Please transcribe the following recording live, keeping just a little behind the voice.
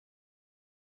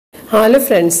Hello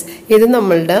friends, ഇത്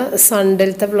നമ്മളുടെ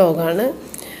സൺഡേലത്തെ വ്ലോഗാണ്.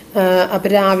 അപ്പോൾ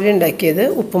രാവിലെ ഉണ്ടാക്കിയത്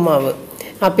ഉപ്പുമാവ്.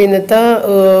 അപ്പോൾ ഇന്നത്തെ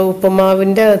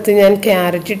ഉപ്പുമാവിൻ്റെ അകത്ത് ഞാൻ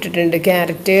ക്യാരറ്റ് ഇട്ടിട്ടുണ്ട്.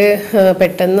 ക്യാരറ്റ്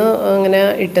പെട്ടെന്ന് അങ്ങനെ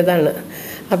ഇട്ടതാണ്.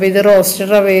 അപ്പോൾ ഇത് റോസ്റ്റഡ്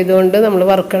റവ ചെയ്തുകൊണ്ട് നമ്മൾ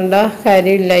വറുക്കേണ്ട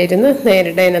കാര്യമില്ലായിരുന്നു,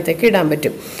 നേരിട്ട് അതിനകത്തേക്ക് ഇടാൻ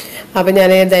പറ്റും. അപ്പോൾ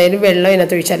ഞാൻ ഏതായാലും വെള്ളം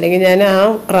അതിനകത്ത് ഒഴിച്ചു, അല്ലെങ്കിൽ ഞാൻ ആ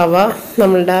റവ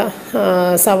നമ്മളുടെ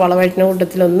സവാള വഴറ്റുന്ന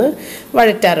കൂട്ടത്തിലൊന്ന്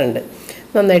വഴറ്റാറുണ്ട്,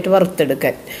 നന്നായിട്ട്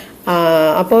വറുത്തെടുക്കാൻ.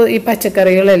 അപ്പോൾ ഈ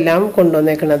പച്ചക്കറികളെല്ലാം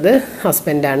കൊണ്ടുവന്നേക്കുന്നത്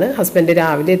ഹസ്ബൻഡാണ്. ഹസ്ബൻഡ്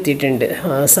രാവിലെ എത്തിയിട്ടുണ്ട്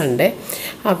സൺഡേ.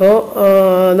 അപ്പോൾ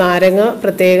നാരങ്ങ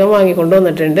പ്രത്യേകം വാങ്ങിക്കൊണ്ട്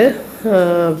വന്നിട്ടുണ്ട്.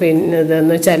 പിന്നെ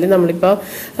ഇതെന്ന് വെച്ചാൽ നമ്മളിപ്പോൾ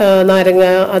നാരങ്ങ,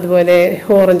 അതുപോലെ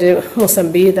ഓറഞ്ച്,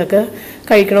 മുസമ്പി ഇതൊക്കെ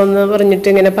കഴിക്കണമെന്ന് പറഞ്ഞിട്ട്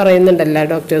ഇങ്ങനെ പറയുന്നുണ്ടല്ലോ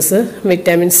ഡോക്ടേഴ്സ്.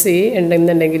 വിറ്റാമിൻ സി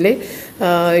ഉണ്ടെന്നുണ്ടെങ്കിൽ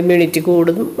ഇമ്മ്യൂണിറ്റി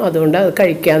കൂടും, അതുകൊണ്ട് അത്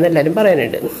കഴിക്കാമെന്ന് എല്ലാവരും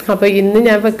പറയുന്നുണ്ട്. അപ്പോൾ ഇന്ന്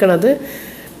ഞാൻ വെക്കണത്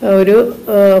ഒരു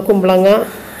കുമ്പളങ്ങ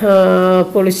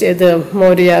പൊളിച്ചത്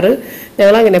മോരുചാറ്.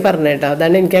 ഞങ്ങളങ്ങനെ പറഞ്ഞു കേട്ടോ,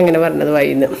 അതാണ് എനിക്ക് അങ്ങനെ പറഞ്ഞത്.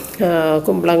 വൈകുന്നു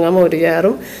കുമ്പളങ്ങ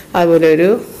മോരുചാറും അതുപോലെ ഒരു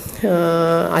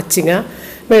അച്ചിങ്ങ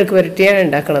മെഴുക്ക് പുരട്ടിയാണ്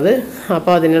ഉണ്ടാക്കണത്.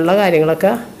 അപ്പോൾ അതിനുള്ള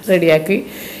കാര്യങ്ങളൊക്കെ റെഡിയാക്കി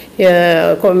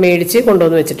മേടിച്ച്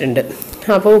കൊണ്ടുവന്ന് വെച്ചിട്ടുണ്ട്.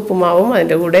 അപ്പോൾ ഉപ്പുമാവും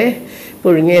അതിൻ്റെ കൂടെ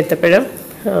പുഴുങ്ങിയ ഏത്തപ്പഴം,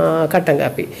 കട്ടൻ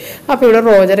കാപ്പി. അപ്പോൾ ഇവിടെ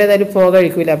റോജർ ഏതായാലും ഉപ്പുമാവ്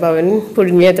കഴിക്കില്ല, അപ്പോൾ അവൻ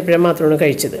പുഴുങ്ങിയ ഏത്തപ്പഴം മാത്രമാണ്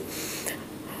കഴിച്ചത്.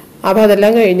 അപ്പോൾ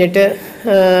അതെല്ലാം കഴിഞ്ഞിട്ട്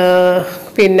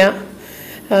പിന്നെ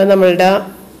നമ്മളുടെ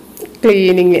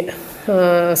ക്ലീനിങ്,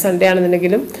 സൺഡേ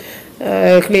ആണെന്നുണ്ടെങ്കിലും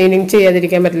ക്ലീനിങ്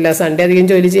ചെയ്യാതിരിക്കാൻ പറ്റില്ല. സൺഡേ അധികം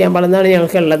ജോലി ചെയ്യാൻ പാടുന്നതാണ്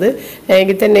ഞങ്ങൾക്കുള്ളത്.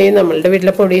 എങ്കിൽ തന്നെയും നമ്മളുടെ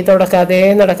വീട്ടിലെ പൊടി തുടക്കാതെ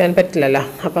നടക്കാൻ പറ്റില്ലല്ലോ.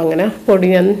 അപ്പം അങ്ങനെ പൊടി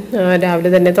ഞാൻ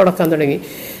രാവിലെ തന്നെ തുടക്കാൻ തുടങ്ങി.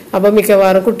 അപ്പോൾ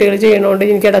മിക്കവാറും കുട്ടികൾ ചെയ്യണോണ്ട്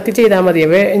എനിക്ക് ഇടയ്ക്ക് ചെയ്താൽ മതി.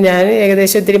 അപ്പോൾ ഞാൻ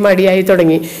ഏകദേശം ഇത്തിരി മടിയായി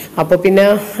തുടങ്ങി. അപ്പോൾ പിന്നെ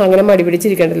അങ്ങനെ മടി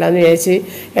പിടിച്ചിരിക്കണ്ടല്ലോ എന്ന് വിചാരിച്ച്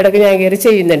ഇടയ്ക്ക് ഞാൻ കയറി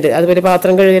ചെയ്യുന്നുണ്ട്. അതുപോലെ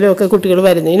പാത്രം കഴുകലും ഒക്കെ കുട്ടികൾ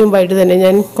വരുന്നതിന് മുമ്പായിട്ട് തന്നെ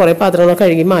ഞാൻ കുറേ പാത്രങ്ങളൊക്കെ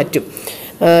കഴുകി മാറ്റും.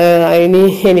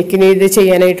 എനിക്കിനി ഇത്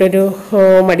ചെയ്യാനായിട്ടൊരു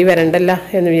മടി വരണ്ടല്ല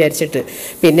എന്ന് വിചാരിച്ചിട്ട്.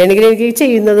 പിന്നെ എനിക്ക്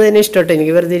ചെയ്യുന്നത് തന്നെ ഇഷ്ടമായിട്ട്.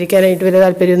 എനിക്ക് വെറുതെ ഇരിക്കാനായിട്ട് വലിയ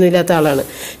താല്പര്യമൊന്നും ഇല്ലാത്ത ആളാണ്.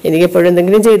 എനിക്ക് എപ്പോഴും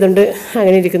എന്തെങ്കിലും ചെയ്തുകൊണ്ട്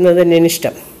അങ്ങനെ ഇരിക്കുന്നത് തന്നെയാണ്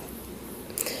ഇഷ്ടം.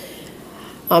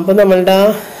 അപ്പോൾ നമ്മളുടെ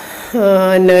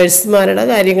നേഴ്സുമാരുടെ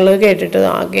കാര്യങ്ങൾ കേട്ടിട്ട്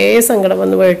ആകെ സങ്കടം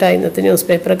വന്നു പോയിട്ടാണ്. ഇന്നത്തെ ന്യൂസ്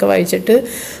പേപ്പറൊക്കെ വായിച്ചിട്ട്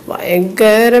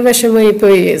ഭയങ്കര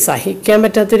വിഷമമായിപ്പോയി, സഹിക്കാൻ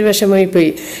പറ്റാത്തൊരു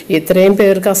വിഷമമായിപ്പോയി. ഇത്രയും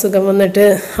പേർക്ക് അസുഖം വന്നിട്ട്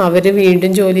അവർ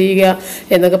വീണ്ടും ജോലി ചെയ്യുക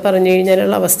എന്നൊക്കെ പറഞ്ഞു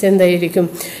കഴിഞ്ഞാലുള്ള അവസ്ഥ എന്തായിരിക്കും?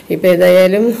 ഇപ്പോൾ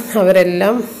ഏതായാലും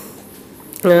അവരെല്ലാം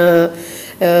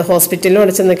ഹോസ്പിറ്റലിൽ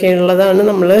അടച്ചെന്നൊക്കെയുള്ളതാണ്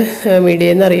നമ്മൾ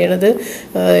മീഡിയയിൽ നിന്ന് അറിയണത്.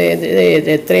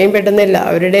 എത്രയും പെട്ടെന്ന്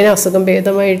എല്ലാവരുടെയും അസുഖം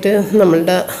ഭേദമായിട്ട്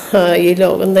നമ്മളുടെ ഈ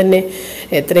ലോകം തന്നെ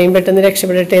എത്രയും പെട്ടെന്ന്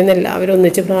രക്ഷപ്പെടട്ടെ എന്ന് എല്ലാവരും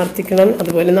ഒന്നിച്ച് പ്രാർത്ഥിക്കണം.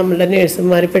 അതുപോലെ നമ്മളുടെ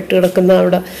നേഴ്സുമാർ പെട്ടുകിടക്കുന്ന,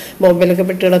 അവിടെ മൊബൈലൊക്കെ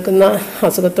പെട്ടുകിടക്കുന്ന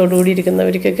അസുഖത്തോടു കൂടി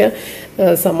ഇരിക്കുന്നവർക്കൊക്കെ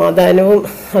സമാധാനവും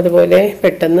അതുപോലെ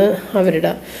പെട്ടെന്ന്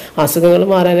അവരുടെ അസുഖങ്ങൾ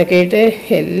മാറാനൊക്കെ ആയിട്ട്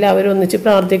എല്ലാവരും ഒന്നിച്ച്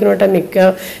പ്രാർത്ഥിക്കണം കേട്ടോ.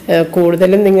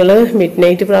 കൂടുതലും നിങ്ങൾ മിഡ്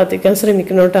നൈറ്റ് പ്രാർത്ഥിക്കാൻ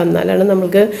ശ്രമിക്കണം കേട്ടോ. എന്നാലാണ് നമുക്ക്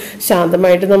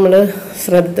ശാന്തമായിട്ട് നമ്മൾ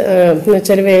ശ്രദ്ധ എന്ന്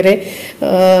വെച്ചാൽ വേറെ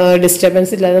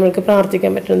ഡിസ്റ്റർബൻസ് ഇല്ലാതെ നമുക്ക്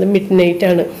പ്രാർത്ഥിക്കാൻ പറ്റുന്നത് മിഡ്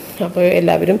നൈറ്റാണ്. അപ്പോൾ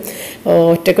എല്ലാവരും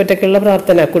ഒറ്റക്കൊറ്റക്കുള്ള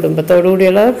പ്രാർത്ഥന, കുടുംബത്തോടു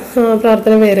കൂടിയുള്ള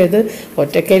പ്രാർത്ഥന വേറെ. ഇത്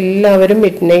ഒറ്റയ്ക്ക് എല്ലാവരും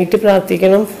മിഡ് നൈറ്റ്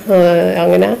പ്രാർത്ഥിക്കണം.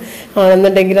 അങ്ങനെ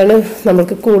ആണെന്നുണ്ടെങ്കിലാണ്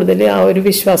നമുക്ക് കൂടുതൽ ആ ഒരു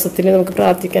വിശ്വാസത്തിൽ നമുക്ക്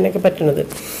പ്രാർത്ഥിക്കാനൊക്കെ പറ്റുന്നത്.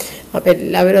 അപ്പോൾ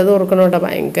എല്ലാവരും അത് ഓർക്കണം കേട്ടോ.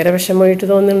 ഭയങ്കര വിഷമമായിട്ട്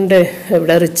തോന്നുന്നുണ്ട്.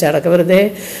 ഇവിടെ റിച്ചാർഡൊക്കെ വെറുതെ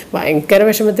ഭയങ്കര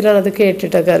വിഷമത്തിലാണ് അത്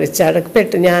കേട്ടിട്ടൊക്കെ.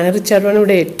 റിച്ചാർഡൊക്കെ ഞാൻ റിച്ചാർഡാണ്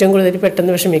ഇവിടെ ഏറ്റവും കൂടുതൽ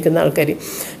പെട്ടെന്ന് വിഷമിക്കുന്ന ആൾക്കാർ.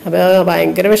 അപ്പോൾ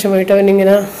ഭയങ്കര വിഷമമായിട്ട്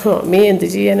അവനിങ്ങനെ മമ്മി എന്ത്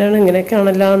ചെയ്യാനാണ് ഇങ്ങനെയൊക്കെ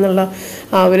ആണല്ലോ എന്നുള്ള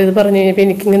അവരിത് പറഞ്ഞു കഴിഞ്ഞപ്പോൾ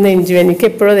എനിക്കിങ്ങനെ നെഞ്ചുവേന, എനിക്ക്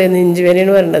എപ്പോഴും അതേ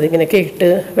നെഞ്ചുവേനയാണ് വരേണ്ടത് ഇങ്ങനെ കേട്ട്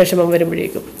വിഷമം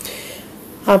വരുമ്പോഴേക്കും.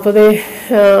 അപ്പോൾ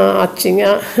അച്ചിങ്ങ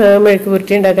മെഴുക്ക്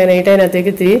പുരട്ടി ഉണ്ടാക്കാനായിട്ട്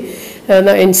അതിനകത്തേക്ക് ഇത്തിരി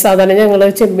സാധാരണ ഞങ്ങൾ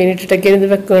ചെമ്മീൻ ഇട്ടിട്ടൊക്കെ ഇത്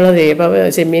വെക്കണതേ. അപ്പോൾ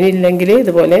ചെമ്മീൻ ഇല്ലെങ്കിൽ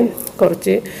ഇതുപോലെ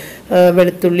കുറച്ച്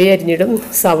വെളുത്തുള്ളി അരിഞ്ഞിടും,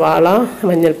 സവാള,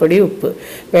 മഞ്ഞൾപ്പൊടി, ഉപ്പ്,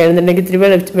 വേണമെന്നുണ്ടെങ്കിൽ ഇത്തിരി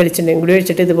വെളിച്ചെണ്ണയും കൂടി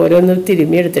ഒഴിച്ചിട്ട് ഇതുപോലെ ഒന്ന്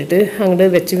തിരുമ്മി എടുത്തിട്ട് അങ്ങോട്ട്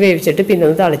വെച്ച് വേവിച്ചിട്ട് പിന്നെ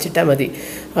ഒന്ന് തളിച്ചിട്ടാൽ മതി.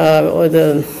 ഇത്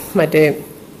മറ്റേ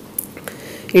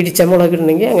ഇടിച്ച മുളക്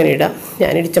ഇടണമെങ്കിൽ അങ്ങനെ ഇടാം.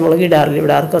 ഞാൻ ഇടിച്ച മുളക് ഇടാറില്ല,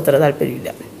 ഇവിടെ ആർക്കും അത്ര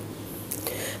താല്പര്യമില്ല.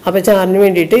 അപ്പോൾ ചാറിന്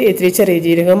വേണ്ടിയിട്ട് ഇത്തിരി ചെറിയ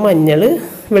ജീരകം, മഞ്ഞൾ,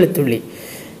 വെളുത്തുള്ളി,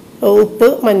 ഉപ്പ്,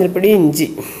 മഞ്ഞൾപ്പൊടി,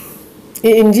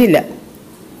 ഇഞ്ചിയില്ല,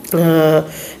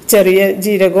 ചെറിയ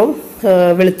ജീരകവും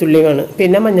വെളുത്തുള്ളിയുമാണ്,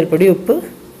 പിന്നെ മഞ്ഞൾപ്പൊടി, ഉപ്പ്,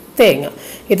 തേങ്ങ,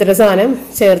 ഇത്ര സാധനം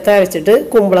ചേർത്ത് അരച്ചിട്ട്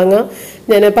കുമ്പളങ്ങ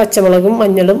ഞാൻ പച്ചമുളകും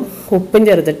മഞ്ഞളും ഉപ്പും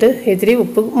ചേർത്തിട്ട് ഇത്തിരി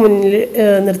ഉപ്പ് മുന്നിൽ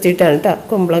നിർത്തിയിട്ടാണ് കേട്ടോ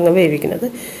കുമ്പളങ്ങ വേവിക്കുന്നത്.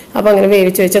 അപ്പോൾ അങ്ങനെ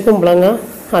വേവിച്ച് വെച്ച കുമ്പളങ്ങ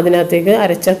അതിനകത്തേക്ക്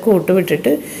അരച്ച കൂട്ട്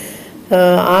വിട്ടിട്ട്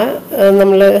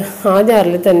നമ്മൾ ആ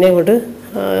ജാറിൽ തന്നെ അങ്ങോട്ട്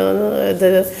ഇത്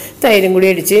തൈരും കൂടി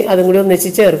അടിച്ച് അതും കൂടി ഒന്നിച്ച്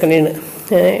ചേർക്കണേണ്.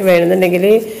 വേണമെന്നുണ്ടെങ്കിൽ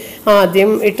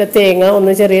ആദ്യം ഇട്ട തേങ്ങ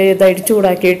ഒന്ന് ചെറിയ ഇതായിട്ട്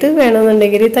ചൂടാക്കിയിട്ട്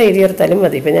വേണമെന്നുണ്ടെങ്കിൽ തൈര് ചേർത്താലും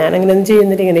മതി. ഇപ്പം ഞാനങ്ങനെ ഒന്നും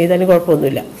ചെയ്യുന്നില്ല, ഇങ്ങനെ ചെയ്താലും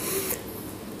കുഴപ്പമൊന്നുമില്ല.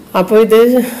 അപ്പോൾ ഇത്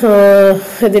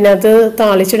ഇതിനകത്ത്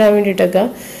താളിച്ചിടാൻ വേണ്ടിയിട്ടൊക്കെ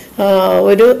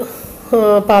ഒരു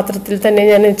പാത്രത്തിൽ തന്നെ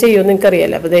ഞാൻ ചെയ്യുമെന്ന്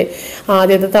എനിക്കറിയാമല്ലോ. അപ്പോൾ അതേ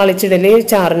ആദ്യത്തെ താളിച്ചിടൽ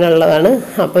ചാറിനുള്ളതാണ്.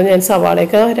 അപ്പോൾ ഞാൻ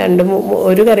സവാളയൊക്കെ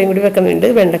ഒരു കറിയും കൂടി വെക്കുന്നുണ്ട്,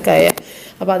 വെണ്ടക്കായ.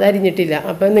 അപ്പോൾ അത് അരിഞ്ഞിട്ടില്ല.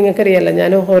 അപ്പോൾ നിങ്ങൾക്കറിയാമല്ലോ,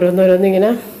 ഞാൻ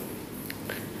ഓരോന്നിങ്ങനെ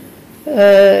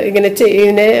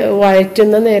ഇതിനെ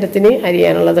വഴറ്റുന്ന നേരത്തിന്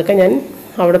അരിയാനുള്ളതൊക്കെ ഞാൻ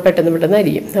അവിടെ പെട്ടെന്ന്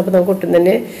അരിയും. അപ്പോൾ നമുക്ക് ഒട്ടും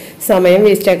തന്നെ സമയം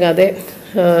വേസ്റ്റാക്കാതെ,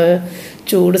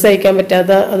 ചൂട് സഹിക്കാൻ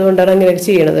പറ്റാത്ത അതുകൊണ്ടാണ് അങ്ങനെയൊക്കെ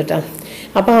ചെയ്യണത് കേട്ടോ.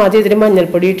 അപ്പോൾ ആദ്യം ഇതിൽ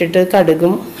മഞ്ഞൾപ്പൊടി ഇട്ടിട്ട്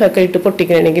കടുകും ഒക്കെ ഇട്ട്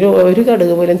പൊട്ടിക്കണമെങ്കിൽ ഒരു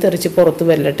കടുക് പോലും തെറിച്ച് പുറത്ത്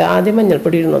വരില്ല കേട്ടോ. ആദ്യം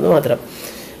മഞ്ഞൾപ്പൊടി ഇടണമെന്ന് മാത്രം.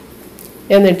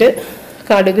 എന്നിട്ട്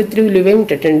കടുക് ഇത്തിരി ഉലുവയും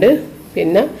ഇട്ടിട്ടുണ്ട്,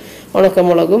 പിന്നെ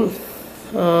ഉണക്കമുളകും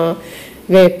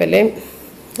വേപ്പിലയും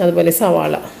അതുപോലെ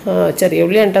സവാള, ചെറിയ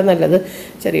ഉള്ളി കേട്ടോ നല്ലത്,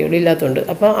 ചെറിയ ഉള്ളി ഇല്ലാത്തതുകൊണ്ട്.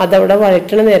 അപ്പോൾ അതവിടെ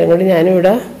വഴറ്റണ നേരം കൊണ്ട്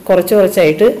ഞാനിവിടെ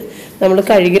കുറച്ചായിട്ട് നമ്മൾ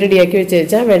കഴുകി റെഡിയാക്കി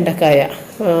വെച്ചാൽ വെണ്ടക്കായ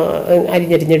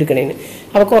അരിഞ്ഞെടുക്കണേന്.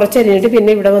 അപ്പോൾ കുറച്ചരിഞ്ഞിട്ട്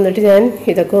പിന്നെ ഇവിടെ വന്നിട്ട് ഞാൻ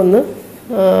ഇതൊക്കെ ഒന്ന്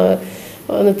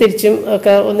തിരിച്ചും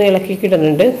ഒക്കെ ഒന്ന് ഇളക്കി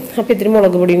ഇടുന്നുണ്ട്. അപ്പോൾ ഇത്തിരി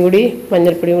മുളക് പൊടിയും കൂടി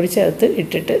മഞ്ഞൾപ്പൊടിയും കൂടി ചേർത്ത്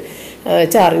ഇട്ടിട്ട്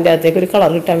ചാറിൻ്റെ അകത്തേക്ക് ഒരു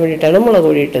കളർ കിട്ടാൻ വേണ്ടിയിട്ടാണ് മുളക്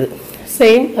പൊടി ഇട്ടത്.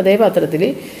 സെയിം അതേ പാത്രത്തിൽ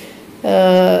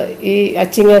ഈ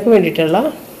അച്ചിങ്ങക്ക് വേണ്ടിയിട്ടുള്ള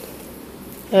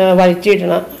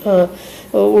വഴറ്റിയിടണ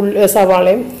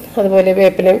സവാളയും അതുപോലെ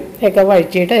വേപ്പിലയും ഒക്കെ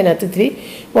വഴറ്റിയിട്ട് അതിനകത്ത് ഇത്തിരി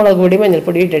മുളക് പൊടി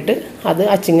മഞ്ഞൾപ്പൊടി ഇട്ടിട്ട് അത്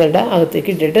അച്ചിങ്ങളുടെ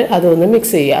അകത്തേക്ക് ഇട്ടിട്ട് അതൊന്ന്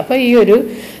മിക്സ് ചെയ്യുക. അപ്പോൾ ഈ ഒരു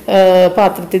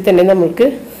പാത്രത്തിൽ തന്നെ നമുക്ക്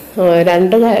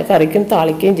 2 കറിക്കും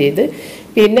താളിക്കുകയും ചെയ്ത്,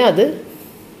 പിന്നെ അത്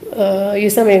ഈ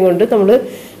സമയം കൊണ്ട് നമ്മൾ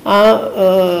ആ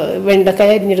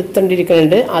വെണ്ടക്കായ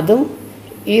അരിഞ്ഞെടുത്തുകൊണ്ടിരിക്കുന്നുണ്ട്. അതും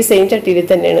ഈ സെയിം ചട്ടിയിൽ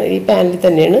തന്നെയാണ്, ഈ പാനിൽ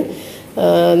തന്നെയാണ്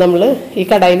നമ്മൾ, ഈ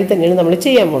കടായിൽ തന്നെയാണ് നമ്മൾ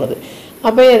ചെയ്യാൻ പോണത്.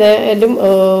 അപ്പോൾ ഏതായാലും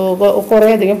കുറേ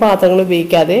അധികം പാത്രങ്ങൾ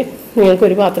ഉപയോഗിക്കാതെ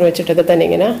നിങ്ങൾക്കൊരു പാത്രം വെച്ചിട്ടൊക്കെ തന്നെ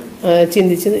ഇങ്ങനെ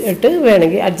ചിന്തിച്ച് ഇട്ട്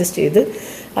വേണമെങ്കിൽ അഡ്ജസ്റ്റ് ചെയ്ത്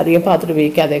അധികം പാത്രം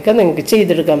ഉപയോഗിക്കാതെയൊക്കെ നിങ്ങൾക്ക്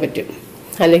ചെയ്തെടുക്കാൻ പറ്റും.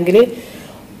 അല്ലെങ്കിൽ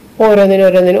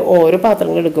ഓരോന്നിനും ഓരോ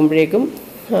പാത്രങ്ങൾ എടുക്കുമ്പോഴേക്കും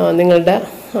നിങ്ങളുടെ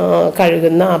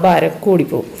കഴുകുന്ന ആ ഭാരം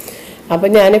കൂടിപ്പോവും. അപ്പം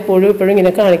ഞാൻ എപ്പോഴും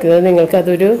ഇങ്ങനെ കാണിക്കുന്നത്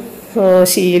നിങ്ങൾക്കതൊരു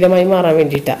ശീലമായി മാറാൻ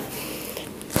വേണ്ടിയിട്ടാണ്.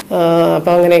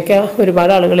 അപ്പോൾ അങ്ങനെയൊക്കെ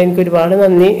ഒരുപാട് ആളുകൾ എനിക്ക് ഒരുപാട്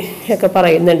നന്ദി ഒക്കെ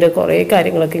പറയുന്നുണ്ട്. കുറേ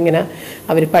കാര്യങ്ങളൊക്കെ ഇങ്ങനെ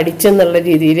അവർ പഠിച്ചെന്നുള്ള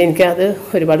രീതിയിൽ എനിക്കത്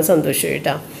ഒരുപാട്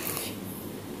സന്തോഷമായിട്ടാണ്.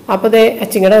 അപ്പോൾ അതേ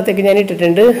അച്ചിങ്ങയുടെ അകത്തേക്ക് ഞാൻ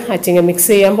ഇട്ടിട്ടുണ്ട്. അച്ചിങ്ങ മിക്സ്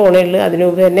ചെയ്യാൻ പോണേ ഉള്ളൂ. അതിനു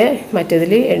മുമ്പ് തന്നെ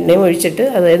മറ്റേതിൽ എണ്ണയും ഒഴിച്ചിട്ട്,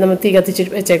 അതായത് നമ്മൾ തീ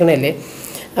കത്തിച്ചിട്ട് വെച്ചേക്കണല്ലേ,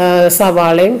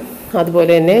 സവാളയും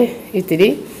അതുപോലെ തന്നെ ഇത്തിരി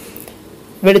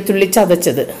വെളുത്തുള്ളി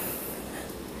ചതച്ചത്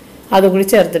അതും കൂടി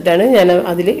ചേർത്തിട്ടാണ് ഞാൻ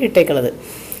അതിൽ ഇട്ടേക്കണത്.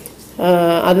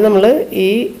 അത് നമ്മൾ ഈ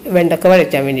വെണ്ടക്ക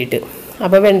വഴറ്റാൻ വേണ്ടിയിട്ട്.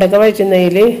 അപ്പോൾ വെണ്ടക്ക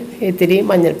വഴറ്റുന്നതിൽ ഇത്തിരി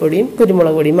മഞ്ഞൾപ്പൊടിയും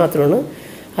കുരുമുളക് പൊടിയും മാത്രമാണ്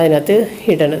അതിനകത്ത്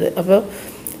ഇടണത്. അപ്പോൾ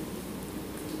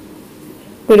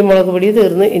കുരുമുളക് പൊടി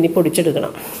തീർന്ന് ഇനി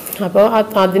പൊടിച്ചെടുക്കണം. അപ്പോൾ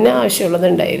അതിന്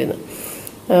ആവശ്യമുള്ളതുണ്ടായിരുന്നു.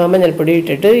 മഞ്ഞൾപ്പൊടി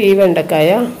ഇട്ടിട്ട് ഈ വെണ്ടക്കായ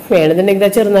വേണമെന്നുണ്ടെങ്കിൽ ആ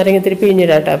ചെറുനാരങ്ങ ഇത്തിരി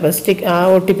പിഴിഞ്ഞിടാട്ടോ. അപ്പോൾ ആ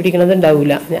ഒട്ടിപ്പിടിക്കണത്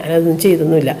ഉണ്ടാവില്ല. ഞാനതൊന്നും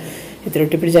ചെയ്തൊന്നുമില്ല. ഇത്തിരി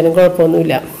ഒട്ടിപ്പിടിച്ചാലും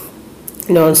കുഴപ്പമൊന്നുമില്ല.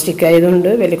 നോൺ സ്റ്റിക്ക് ആയതുകൊണ്ട്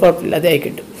വലിയ കുഴപ്പമില്ലാതെ ആയി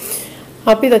കിട്ടും.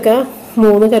 അപ്പോൾ ഇതൊക്കെ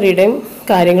 3 കറിയുടെയും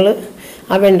കാര്യങ്ങൾ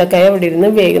ആ വെണ്ടക്കായ അവിടെ ഇരുന്ന്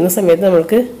വേകുന്ന സമയത്ത്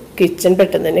നമ്മൾക്ക് കിച്ചൺ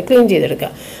പെട്ടെന്ന് തന്നെ ക്ലീൻ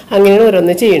ചെയ്തെടുക്കാം. അങ്ങനെയാണ്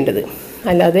ഓരോന്ന് ചെയ്യേണ്ടത്.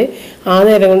 അല്ലാതെ ആ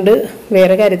നേരം കൊണ്ട്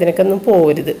വേറെ കാര്യത്തിനൊക്കെ ഒന്നും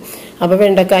പോകരുത്. അപ്പോൾ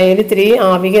വെണ്ടക്കായയിൽ ഇത്തിരി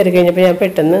ആവി കയറി കഴിഞ്ഞപ്പോൾ ഞാൻ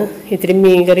പെട്ടെന്ന് ഇത്തിരി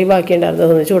മീൻ കറി ബാക്കിയുണ്ടായിരുന്നു,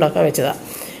 അതൊന്ന് ചൂടാക്കാൻ വെച്ചതാണ്.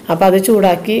 അപ്പോൾ അത്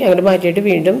ചൂടാക്കി അങ്ങോട്ട് മാറ്റിയിട്ട്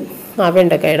വീണ്ടും ആ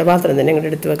വെണ്ടക്കായുടെ പാത്രം തന്നെ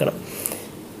അങ്ങോട്ട് എടുത്ത് വെക്കണം.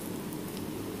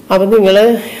 അപ്പോൾ നിങ്ങൾ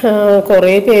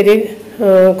കുറേ പേര്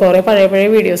കുറേ പഴയ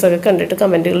വീഡിയോസൊക്കെ കണ്ടിട്ട്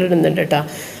കമൻറ്റുകൾ ഇടുന്നുണ്ട് കേട്ടോ.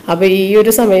 അപ്പോൾ ഈ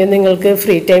ഒരു സമയം നിങ്ങൾക്ക്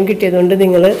ഫ്രീ ടൈം കിട്ടിയതുകൊണ്ട്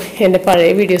നിങ്ങൾ എൻ്റെ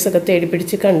പഴയ വീഡിയോസൊക്കെ തേടി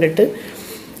പിടിച്ച് കണ്ടിട്ട്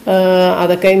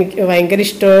അതൊക്കെ എനിക്ക് ഭയങ്കര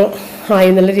ഇഷ്ടമായി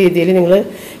എന്നുള്ള രീതിയിൽ നിങ്ങൾ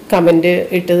കമൻറ്റ്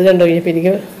ഇട്ടത് കണ്ടു കഴിഞ്ഞപ്പോൾ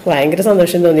എനിക്ക് ഭയങ്കര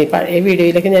സന്തോഷം തോന്നി. പഴയ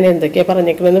വീഡിയോയിലൊക്കെ ഞാൻ എന്തൊക്കെയാണ്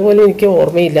പറഞ്ഞേക്കണമെന്ന് പോലും എനിക്ക്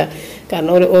ഓർമ്മയില്ല.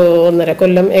 കാരണം ഒരു 1.5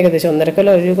 കൊല്ലം, ഏകദേശം 1.5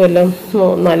 കൊല്ലം, 1 കൊല്ലം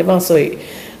 4 മാസമായി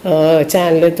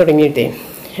ചാനൽ തുടങ്ങിയിട്ടേ.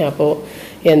 അപ്പോൾ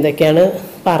എന്തൊക്കെയാണ്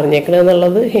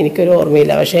പറഞ്ഞേക്കണമെന്നുള്ളത് എനിക്കൊരു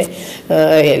ഓർമ്മയില്ല. പക്ഷേ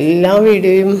എല്ലാ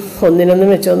വീഡിയോയും ഒന്നിനൊന്നും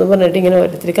വെച്ചോന്ന് പറഞ്ഞിട്ട് ഇങ്ങനെ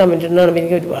ഓരോരുത്തർ കമൻറ്റ് ഇടുന്നതാണ്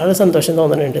എനിക്ക് ഒരുപാട് സന്തോഷം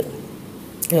തോന്നുന്നുണ്ട്.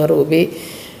 റൂബി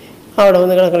അവിടെ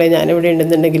വന്ന് കിടക്കണേ, ഞാനിവിടെ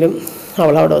ഉണ്ടെന്നുണ്ടെങ്കിലും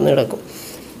അവൾ അവിടെ വന്ന് കിടക്കും.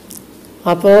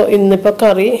 അപ്പോൾ ഇന്നിപ്പോൾ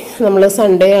കറി നമ്മൾ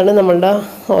സൺഡേ ആണ്, നമ്മളുടെ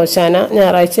ഓശാന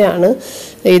ഞായറാഴ്ചയാണ്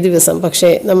ഈ ദിവസം. പക്ഷേ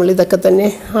നമ്മളിതൊക്കെ തന്നെ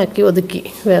ആക്കി ഒതുക്കി,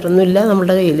 വേറൊന്നുമില്ല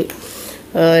നമ്മുടെ കയ്യിൽ.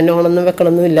 നോണൊന്നും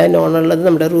വെക്കണമെന്നില്ല. നോണുള്ളത്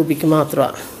നമ്മുടെ റൂബിക്ക്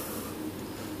മാത്രമാണ്.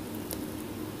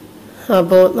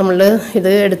 അപ്പോൾ നമ്മൾ ഇത്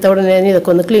എടുത്ത ഉടനെ ഇതൊക്കെ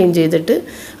ഒന്ന് ക്ലീൻ ചെയ്തിട്ട്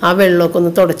ആ വെള്ളമൊക്കെ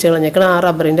ഒന്ന് തുടച്ച് കളഞ്ഞേക്കണം. ആ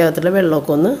റബ്ബറിൻ്റെ അകത്തുള്ള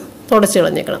വെള്ളമൊക്കെ ഒന്ന് തുടച്ച്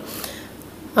കളഞ്ഞേക്കണം.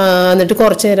 എന്നിട്ട്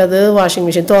കുറച്ച് നേരം അത് വാഷിംഗ്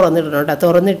മെഷീൻ തുറന്നിടണം കേട്ടോ.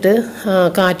 തുറന്നിട്ട്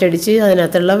കാറ്റടിച്ച്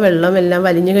അതിനകത്തുള്ള വെള്ളം എല്ലാം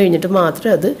വലിഞ്ഞു കഴിഞ്ഞിട്ട് മാത്രം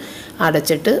അത്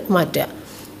അടച്ചിട്ട് മാറ്റുക.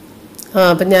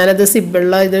 അപ്പം ഞാനത്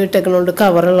സിബിളുള്ള ഇത് ഇട്ടേക്കണോണ്ട്,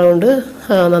 കവറുള്ളതുകൊണ്ട്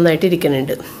നന്നായിട്ട്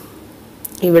ഇരിക്കുന്നുണ്ട്.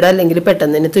 ഇവിടെ അല്ലെങ്കിൽ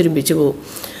പെട്ടെന്ന് തന്നെ തുരുമ്പിച്ച് പോകും.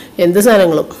 എന്ത്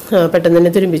സാധനങ്ങളും പെട്ടെന്ന്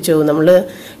തന്നെ തുരുമ്പിച്ച് പോകും. നമ്മൾ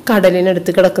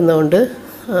കടലിനടുത്ത് കിടക്കുന്നതുകൊണ്ട്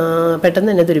പെട്ടെന്ന്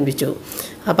തന്നെ തുരുമ്പിച്ചു.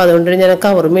 അപ്പോൾ അതുകൊണ്ടാണ് ഞാൻ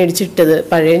കവർ മേടിച്ചിട്ടത്.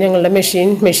 പഴയ ഞങ്ങളുടെ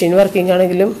മെഷീൻ വർക്കിംഗ്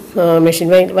ആണെങ്കിലും മെഷീൻ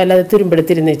വല്ലാതെ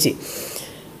തുരുമ്പെടുത്തിരുന്ന് വെച്ച്.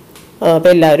 അപ്പോൾ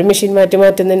എല്ലാവരും മെഷീൻ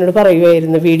മാറ്റുന്ന എന്നോട്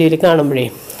പറയുമായിരുന്നു വീഡിയോയിൽ കാണുമ്പോഴേ.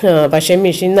 പക്ഷേ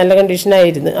മെഷീൻ നല്ല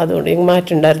കണ്ടീഷനായിരുന്നു, അതുകൊണ്ട് ഞങ്ങൾക്ക്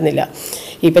മാറ്റുണ്ടായിരുന്നില്ല.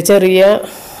 ഇപ്പം ചെറിയ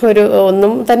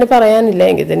ഒന്നും തന്നെ പറയാനില്ല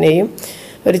എങ്കിൽ തന്നെയും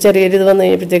ഒരു ചെറിയൊരു ഇത് വന്നു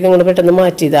കഴിഞ്ഞപ്പോഴത്തേക്കും ഞങ്ങൾ പെട്ടെന്ന്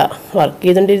മാറ്റിയതാണ്. വർക്ക്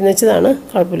ചെയ്തുകൊണ്ടിരുന്ന് വെച്ചതാണ്,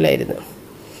 കുഴപ്പമില്ലായിരുന്നു.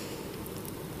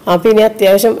 അപ്പോൾ ഇനി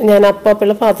അത്യാവശ്യം ഞാൻ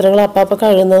അപ്പാപ്പുള്ള പാത്രങ്ങൾ അപ്പാപ്പ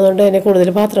കഴുകുന്നതുകൊണ്ട് അതിന് കൂടുതൽ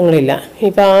പാത്രങ്ങളില്ല.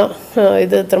 ഇപ്പം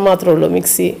ഇത് ഇത്ര മാത്രമേ ഉള്ളൂ,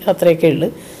 മിക്സി അത്രയൊക്കെ ഉള്ളൂ,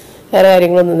 വേറെ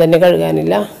കാര്യങ്ങളൊന്നും തന്നെ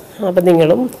കഴുകാനില്ല. അപ്പം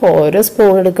നിങ്ങളും ഓരോ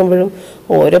സ്പൂൺ എടുക്കുമ്പോഴും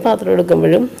ഓരോ പാത്രം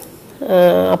എടുക്കുമ്പോഴും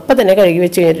അപ്പം തന്നെ കഴുകി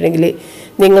വെച്ച് കഴിഞ്ഞിട്ടുണ്ടെങ്കിൽ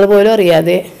നിങ്ങൾ പോലും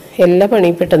അറിയാതെ എല്ലാ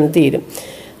പണിയും പെട്ടെന്ന് തീരും.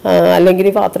 അല്ലെങ്കിൽ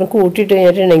ഈ പാത്രം കൂട്ടിയിട്ട്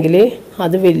കഴിഞ്ഞിട്ടുണ്ടെങ്കിൽ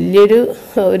അത്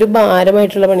വലിയൊരു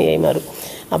ഭാരമായിട്ടുള്ള പണിയായി മാറും.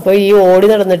 അപ്പോൾ ഈ ഓടി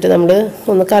നടന്നിട്ട് നമ്മൾ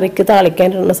ഒന്ന് കറിക്ക്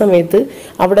താളിക്കാനിടുന്ന സമയത്ത്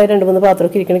അവിടെ 2-3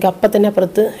 പാത്രമൊക്കെ ഇരിക്കണമെങ്കിൽ അപ്പം തന്നെ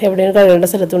അപ്പുറത്ത് എവിടെയാണ് കഴുകേണ്ട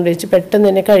സ്ഥലത്ത് കൊണ്ട് വെച്ച് പെട്ടെന്ന്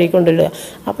തന്നെ കഴുകിക്കൊണ്ടിടുക.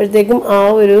 അപ്പോഴത്തേക്കും ആ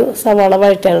ഒരു സവാള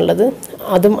വഴറ്റാനുള്ളത്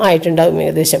അതും ആയിട്ടുണ്ടാകും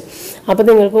ഏകദേശം. അപ്പോൾ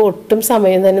നിങ്ങൾക്ക് ഒട്ടും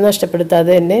സമയം തന്നെ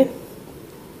നഷ്ടപ്പെടുത്താതെ തന്നെ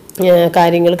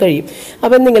കാര്യങ്ങൾ കഴിയും.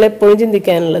 അപ്പം നിങ്ങളെപ്പോഴും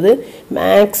ചിന്തിക്കാനുള്ളത്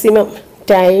മാക്സിമം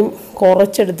ടൈം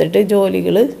കുറച്ചെടുത്തിട്ട്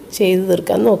ജോലികൾ ചെയ്തു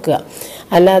തീർക്കാൻ നോക്കുക.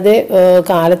 അല്ലാതെ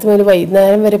കാലത്ത് മുതൽ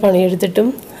വൈകുന്നേരം വരെ പണിയെടുത്തിട്ടും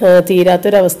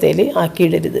തീരാത്തൊരവസ്ഥയിൽ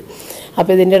ആക്കിയിടരുത്.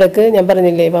 അപ്പോൾ ഇതിൻ്റെ ഇടയ്ക്ക് ഞാൻ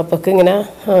പറഞ്ഞില്ലേ, പപ്പക്ക് ഇങ്ങനെ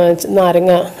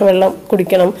നാരങ്ങ വെള്ളം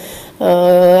കുടിക്കണം,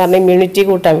 കാരണം ഇമ്മ്യൂണിറ്റി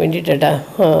കൂട്ടാൻ വേണ്ടിയിട്ടാ.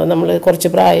 നമ്മൾ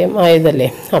കുറച്ച് പ്രായം ആയതല്ലേ,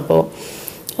 അപ്പോൾ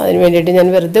അതിന് വേണ്ടിയിട്ട് ഞാൻ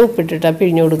വെറുതെ ഉപ്പിട്ടിട്ടാണ്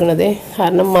പിഴിഞ്ഞു കൊടുക്കണത്.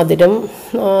 കാരണം മധുരം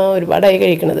ഒരുപാടായി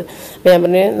കഴിക്കണത്. അപ്പോൾ ഞാൻ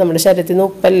പറഞ്ഞ് നമ്മുടെ ശരീരത്തിൽ നിന്ന്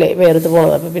ഉപ്പല്ലേ വേർത്ത്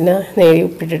പോകണത്, അപ്പോൾ പിന്നെ നേരി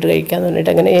ഉപ്പിട്ടിട്ട് കഴിക്കാമെന്ന്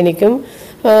പറഞ്ഞിട്ട് അങ്ങനെ എനിക്കും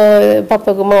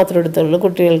പപ്പക്കും മാത്രം എടുത്തുള്ളൂ.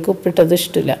 കുട്ടികൾക്ക് ഉപ്പിട്ടത്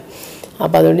ഇഷ്ടമില്ല.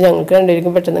 അപ്പോൾ അതുകൊണ്ട് ഞങ്ങൾക്ക്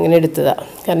രണ്ടുപേർക്കും പെട്ടെന്ന് ഇങ്ങനെ എടുത്തതാണ്.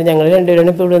 കാരണം ഞങ്ങൾ രണ്ടുപേരും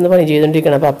ഇപ്പോൾ ഇവിടെ നിന്ന് പണി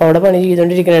ചെയ്തുകൊണ്ടിരിക്കണം. അപ്പോൾ അപ്പോൾ അവിടെ പണി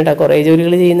ചെയ്തുകൊണ്ടിരിക്കണേട്ടാ, കുറേ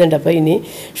ജോലികൾ ചെയ്യുന്നുണ്ട്. അപ്പോൾ ഇനി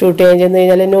ഷൂട്ട് ചെയ്യാൻ ചെന്ന്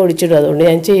കഴിഞ്ഞാൽ എന്നെ ഓടിച്ചിടും. അതുകൊണ്ട്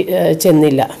ഞാൻ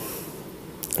ചെന്നില്ല.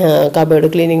 കബേർഡ്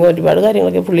ക്ലീനിങ് ഒരുപാട്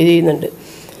കാര്യങ്ങളൊക്കെ പുള്ളി ചെയ്യുന്നുണ്ട്.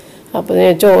 അപ്പോൾ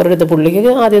ഞാൻ ചോറെടുത്ത്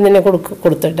പുള്ളിക്ക് ആദ്യം തന്നെ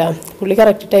കൊടുത്തിട്ടാ. പുള്ളി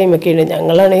കറക്റ്റ് ടൈമൊക്കെയാണ്,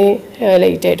 ഞങ്ങളാണ്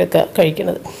ലേറ്റായിട്ടൊക്കെ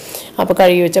കഴിക്കണത്. അപ്പോൾ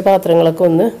കഴുകി വെച്ച പാത്രങ്ങളൊക്കെ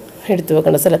ഒന്ന് എടുത്തു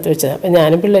വെക്കേണ്ട സ്ഥലത്ത് വെച്ചത്. അപ്പോൾ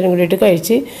ഞാനും പിള്ളേരും കൂടിയിട്ട്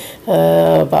കഴിച്ച്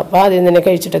പപ്പ ആദ്യം തന്നെ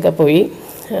കഴിച്ചിട്ടൊക്കെ പോയി.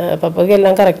 പപ്പയ്ക്ക്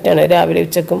എല്ലാം കറക്റ്റാണ്, രാവിലെ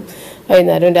ഉച്ചക്കും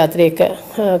വൈകുന്നേരവും രാത്രിയൊക്കെ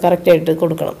കറക്റ്റായിട്ട്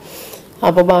കൊടുക്കണം.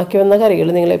 അപ്പോൾ ബാക്കി വന്ന കറികൾ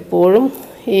നിങ്ങളെപ്പോഴും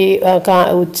ഈ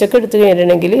ഉച്ചക്ക് എടുത്തു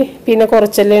കഴിഞ്ഞിട്ടുണ്ടെങ്കിൽ പിന്നെ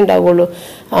കുറച്ചല്ലേ ഉണ്ടാവുള്ളൂ.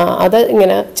 അത്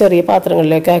ഇങ്ങനെ ചെറിയ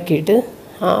പാത്രങ്ങളിലേക്ക് ആക്കിയിട്ട്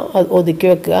ഒതുക്കി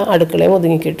വെക്കുക, അടുക്കളയും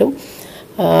ഒതുങ്ങി കിട്ടും.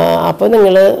 അപ്പോൾ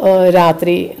നിങ്ങൾ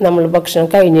രാത്രി നമ്മൾ ഭക്ഷണം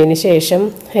കഴിഞ്ഞതിന് ശേഷം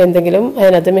എന്തെങ്കിലും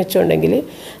അതിനകത്ത് മെച്ചമുണ്ടെങ്കിൽ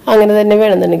അങ്ങനെ തന്നെ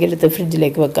വേണമെന്നുണ്ടെങ്കിൽ എടുത്ത്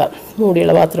ഫ്രിഡ്ജിലേക്ക് വെക്കാം,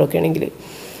 മൂടിയുള്ള പാത്രമൊക്കെ ആണെങ്കിൽ.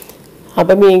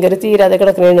 അപ്പം മീൻകറി തീരാതെ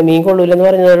കിടക്കണുണ്ട്, മീൻ കൊള്ളൂലെന്ന്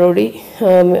പറഞ്ഞതോടുകൂടി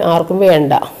ആർക്കും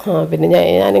വേണ്ട. പിന്നെ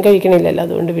ഞാനും കഴിക്കണില്ലല്ലോ,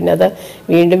 അതുകൊണ്ട് പിന്നെ അത്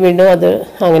വീണ്ടും അത്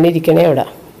അങ്ങനെ ഇരിക്കണേ അവിടെ.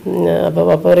 അപ്പോൾ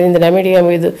പപ്പ പറയും എന്തിനാ മേടിക്കാൻ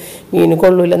പോയത്, മീൻ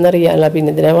കൊള്ളൂലെന്നറിയാമല്ലോ,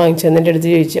 പിന്നെ എന്തിനാ വാങ്ങിച്ചതെന്നെ അടുത്ത്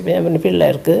ചോദിച്ചു. അപ്പോൾ ഞാൻ പറഞ്ഞു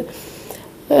പിള്ളേർക്ക്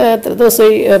എത്ര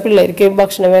ദിവസമായി പിള്ളേർക്ക്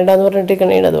ഭക്ഷണം വേണ്ടാന്ന്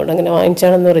പറഞ്ഞിട്ടിരിക്കണേ, അതുകൊണ്ട് അങ്ങനെ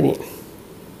വാങ്ങിച്ചാണെന്ന് പറഞ്ഞ്.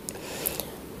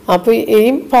 അപ്പോൾ ഈ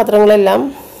പാത്രങ്ങളെല്ലാം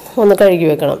ഒന്ന് കഴുകി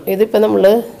വെക്കണം. ഇതിപ്പോൾ നമ്മൾ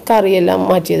കറിയെല്ലാം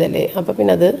മാറ്റിയതല്ലേ, അപ്പോൾ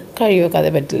പിന്നെ അത് കഴുകി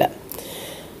വെക്കാതെ പറ്റില്ല.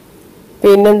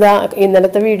 പിന്നെന്താ,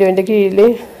 ഇന്നലത്തെ വീഡിയോൻ്റെ കീഴിൽ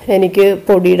എനിക്ക്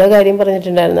പൊടിയുടെ കാര്യം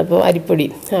പറഞ്ഞിട്ടുണ്ടായിരുന്നു. അപ്പോൾ അരിപ്പൊടി,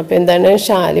 അപ്പോൾ എന്താണ്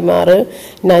ഷാലിമാർ,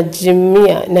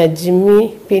 നജ്മി,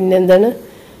 പിന്നെന്താണ്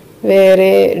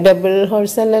വേറെ ഡബിൾ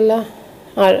ഹോഴ്സ് അല്ലല്ലോ,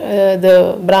 ഇത്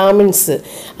ബ്രാഹ്മിൻസ്,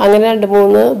 അങ്ങനെ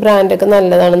 2-3 ബ്രാൻഡൊക്കെ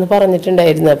നല്ലതാണെന്ന്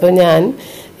പറഞ്ഞിട്ടുണ്ടായിരുന്നു. അപ്പോൾ ഞാൻ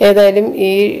ഏതായാലും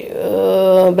ഈ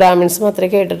ബ്രാഹ്മിൻസ് മാത്രമേ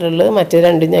കേട്ടിട്ടുള്ളൂ, മറ്റേ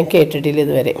 2 ഞാൻ കേട്ടിട്ടില്ല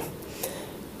ഇതുവരെ.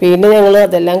 പിന്നെ ഞങ്ങൾ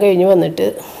അതെല്ലാം കഴിഞ്ഞ് വന്നിട്ട്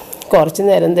കുറച്ച്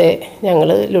നേരം ഞങ്ങൾ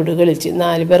ലുഡു കളിച്ച്,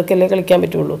 4 പേർക്കല്ലേ കളിക്കാൻ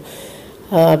പറ്റുള്ളൂ.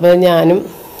 അപ്പോൾ ഞാനും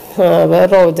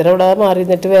റോജർ അവിടെ മാറി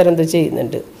നിന്നിട്ട് വേറെ എന്തോ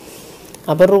ചെയ്യുന്നുണ്ട്.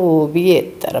 അപ്പോൾ റൂബി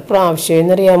എത്ര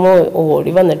പ്രാവശ്യമെന്നറിയാമോ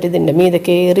ഓടി വന്നിട്ട് ഇതിൻ്റെ മീതെ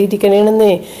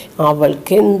കയറിയിരിക്കണേണെന്നേ.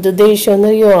 അവൾക്ക് എന്ത്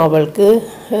ദേഷ്യമെന്നറിയോ,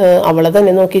 അവളെ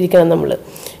തന്നെ നോക്കിയിരിക്കണം നമ്മൾ.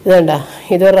 ഇതേണ്ട,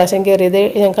 ഇത് ഒരു പ്രാവശ്യം കയറിയത്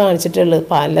ഞാൻ കാണിച്ചിട്ടുള്ളൂ.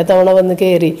 പല തവണ വന്ന്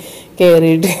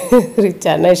കയറിയിട്ട്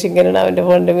റിച്ചാർഡ് അവൻ്റെ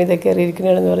ഫോണിൻ്റെ മീതെ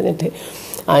കയറിയിരിക്കണമെന്ന് പറഞ്ഞിട്ട്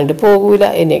അതുകൊണ്ട് പോകൂല.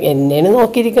 എന്നെയാണ്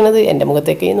നോക്കിയിരിക്കണത്, എൻ്റെ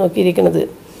മുഖത്തേക്കാണ് നോക്കിയിരിക്കണത്.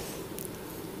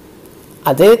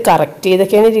 അത് കറക്റ്റ്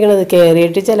ചെയ്തൊക്കെയാണ് ഇരിക്കണത്.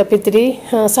 കയറിയിട്ട് ചിലപ്പോൾ ഇത്തിരി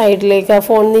സൈഡിലേക്ക് ആ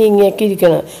ഫോൺ നീങ്ങിയൊക്കെ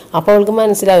ഇരിക്കണം. അപ്പോൾ അവൾക്ക്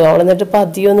മനസ്സിലാകും. അവൾ എന്നിട്ട്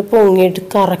പതിയെ ഒന്ന് പൊങ്ങിയിട്ട്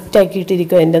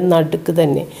കറക്റ്റാക്കിയിട്ടിരിക്കും എൻ്റെ നടുക്ക്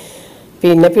തന്നെ.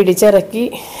 പിന്നെ പിടിച്ചിറക്കി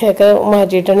ഒക്കെ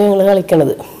മാറ്റിയിട്ടാണ് ഞങ്ങൾ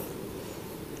കളിക്കണത്.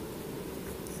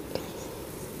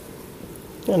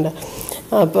 ഉണ്ട്.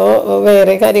 അപ്പോൾ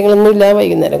വേറെ കാര്യങ്ങളൊന്നുമില്ല.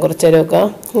 വൈകുന്നേരം കുറച്ച് നേരമൊക്കെ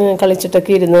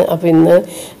കളിച്ചിട്ടൊക്കെ ഇരുന്ന്. അപ്പോൾ ഇന്ന്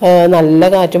നല്ല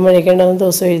കാറ്റും മഴയൊക്കെ ഉണ്ടാകുന്ന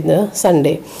ദിവസമായിരുന്നു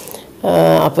സൺഡേ.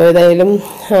 അപ്പോൾ ഏതായാലും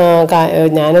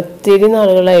ഞാൻ ഒത്തിരി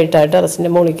നാളുകളായിട്ടാണ് ടെറസിൻ്റെ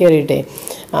മുകളിൽ കയറിയിട്ടേ.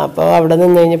 അപ്പോൾ അവിടെ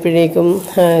നിന്ന് കഴിഞ്ഞപ്പോഴേക്കും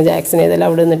ജാക്സൺ ഏതായാലും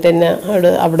അവിടെ നിന്നിട്ട് എന്നെ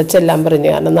അവിടെ ചെല്ലാൻ പറഞ്ഞു.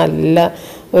 കാരണം നല്ല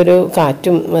ഒരു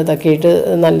കാറ്റും ഇതൊക്കെ ആയിട്ട്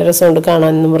നല്ല രസമുണ്ട്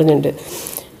കാണാനെന്ന് പറഞ്ഞിട്ടുണ്ട്.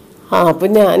 അപ്പോൾ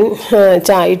ഞാൻ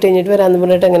ചായ ഇട്ട് കഴിഞ്ഞിട്ട് വരാമെന്ന്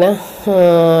പറഞ്ഞിട്ട് അങ്ങനെ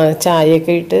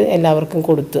ചായയൊക്കെ ഇട്ട് എല്ലാവർക്കും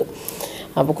കൊടുത്തു.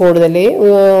 അപ്പോൾ കൂടുതൽ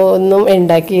ഒന്നും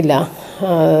ഉണ്ടാക്കിയില്ല.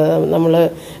 നമ്മൾ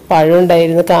പഴം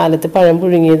ഉണ്ടായിരുന്നു, കാലത്ത് പഴം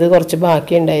പുഴുങ്ങിയത് കുറച്ച്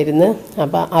ബാക്കി ഉണ്ടായിരുന്നു.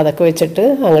 അപ്പോൾ അതൊക്കെ വെച്ചിട്ട്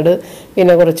അങ്ങോട്ട്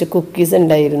പിന്നെ കുറച്ച് കുക്കീസ്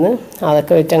ഉണ്ടായിരുന്നു,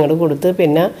 അതൊക്കെ വെച്ച് അങ്ങോട്ട് കൊടുത്ത്.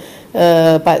 പിന്നെ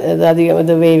അധികം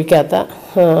ഇത് വേവിക്കാത്ത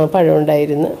പഴം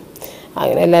ഉണ്ടായിരുന്നു.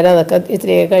 അങ്ങനെ എല്ലാവരും അതൊക്കെ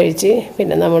ഇത്രയൊക്കെ കഴിച്ച്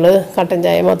പിന്നെ നമ്മൾ കട്ടൻ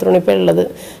ചായ മാത്രമാണ് ഇപ്പോൾ ഉള്ളത്.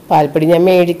 പാൽപ്പൊടി ഞാൻ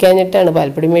മേടിക്കാഞ്ഞിട്ടാണ്,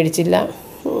 പാൽപ്പൊടി മേടിച്ചില്ല.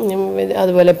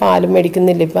 അതുപോലെ പാലും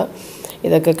മേടിക്കുന്നില്ല ഇപ്പം.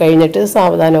 ഇതൊക്കെ കഴിഞ്ഞിട്ട്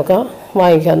സാവധാനമൊക്കെ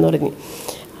വാങ്ങിക്കാമെന്ന് പറഞ്ഞു.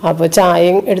 അപ്പോൾ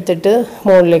ചായയും എടുത്തിട്ട്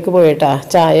മുകളിലേക്ക് പോയിട്ടാ.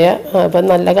 ചായ അപ്പം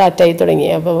നല്ല കാറ്റായി തുടങ്ങി.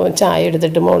 അപ്പോൾ ചായ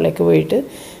എടുത്തിട്ട് മുകളിലേക്ക് പോയിട്ട്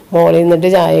മുകളിൽ നിന്നിട്ട്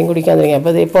ചായയും കുടിക്കാൻ തുടങ്ങി.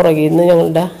 അപ്പോൾ ഇത് പുറകിൽ നിന്ന്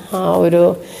ഞങ്ങളുടെ ആ ഒരു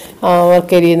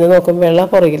വർക്കരിയിൽ നിന്ന് നോക്കുമ്പോഴുള്ള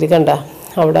പുറകിൽ കണ്ട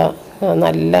അവിടെ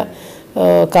നല്ല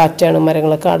കാറ്റാണ്,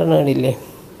 മരങ്ങളൊക്കെ ആടണമില്ലേ.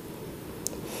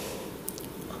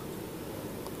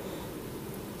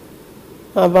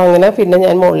 അപ്പോൾ അങ്ങനെ പിന്നെ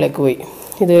ഞാൻ മുകളിലേക്ക് പോയി.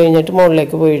 ഇത് കഴിഞ്ഞിട്ട്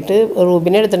മുകളിലേക്ക് പോയിട്ട്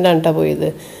റൂബിനെ എടുത്തിട്ടാണ് കേട്ടോ പോയത്.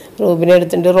 റൂബിനെ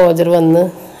എടുത്തിട്ട് റോജർ വന്ന്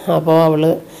അപ്പോൾ അവൾ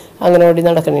അങ്ങനെ ഓടി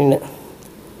നടക്കണേണ്.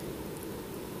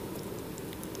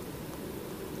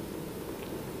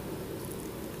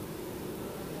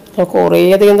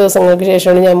 കുറേയധികം ദിവസങ്ങൾക്ക്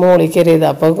ശേഷമാണ് ഞാൻ മുകളിൽ കയറിയത്.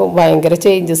 അപ്പോൾ ഭയങ്കര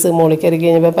ചേഞ്ചസ്. മുകളിൽ കയറി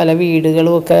കഴിഞ്ഞപ്പോൾ പല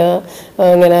വീടുകളും ഒക്കെ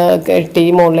ഇങ്ങനെ കെട്ടി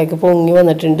മുകളിലേക്ക് പൊങ്ങി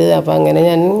വന്നിട്ടുണ്ട്. അപ്പോൾ അങ്ങനെ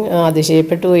ഞാൻ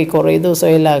അതിശയപ്പെട്ടു പോയി. കുറേ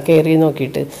ദിവസമില്ല കയറി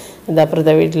നോക്കിയിട്ട്. എന്താ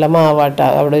അപ്പുറത്തെ വീട്ടിലെ മാവാട്ട,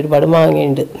 അവിടെ ഒരുപാട്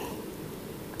മാങ്ങയുണ്ട്.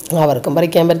 അവർക്കും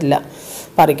പറിക്കാൻ പറ്റില്ല,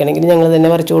 പറിക്കണമെങ്കിൽ ഞങ്ങൾ തന്നെ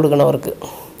പറിച്ചു കൊടുക്കണം അവർക്ക്.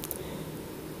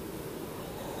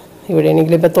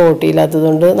 ഇവിടെയാണെങ്കിൽ ഇപ്പോൾ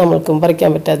തോട്ടിയില്ലാത്തതുകൊണ്ട് നമ്മൾക്കും പറിക്കാൻ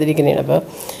പറ്റാതിരിക്കുന്നതാണ്. അപ്പോൾ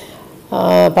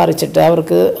പറിച്ചിട്ട്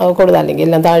അവർക്ക് കൊടുത്താൽ അല്ലെങ്കിൽ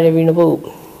എല്ലാം താഴെ വീണ് പോകും.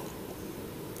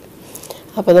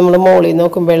 അപ്പോൾ നമ്മൾ മുകളിൽ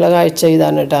നോക്കുമ്പോഴുള്ള കാഴ്ച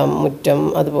ഇതാണ് കേട്ടോ. മുറ്റം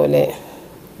അതുപോലെ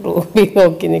റൂബി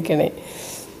നോക്കി നിൽക്കണേ.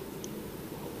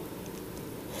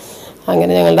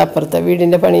 അങ്ങനെ ഞങ്ങളുടെ അപ്പുറത്തെ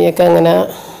വീടിൻ്റെ പണിയൊക്കെ അങ്ങനെ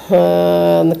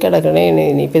കിടക്കണേണ്.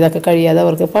 ഇനിയിപ്പോൾ ഇതൊക്കെ കഴിയാതെ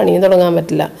അവർക്ക് പണിയും തുടങ്ങാൻ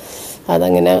പറ്റില്ല.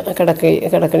 അതങ്ങനെ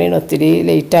കിടക്കണേണ്. ഒത്തിരി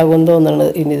ലേറ്റ് ആകുമെന്ന്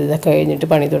തോന്നുന്നത് ഇനി ഇതൊക്കെ കഴിഞ്ഞിട്ട്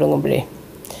പണി തുടങ്ങുമ്പോഴേ.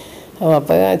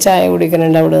 അപ്പോൾ ചായ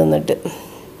കുടിക്കണുണ്ട് അവിടെ നിന്നിട്ട്.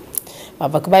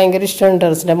 അപ്പൊക്ക് ഭയങ്കര ഇഷ്ടമാണ്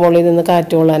ടെറസിൻ്റെ മുകളിൽ നിന്ന്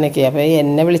കാറ്റ് കൊള്ളാനൊക്കെ. അപ്പോൾ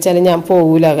എന്നെ വിളിച്ചാലും ഞാൻ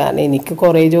പോകില്ല, കാരണം എനിക്ക്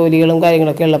കുറേ ജോലികളും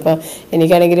കാര്യങ്ങളൊക്കെ ഉള്ളപ്പോൾ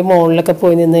എനിക്കാണെങ്കിൽ മുകളിലൊക്കെ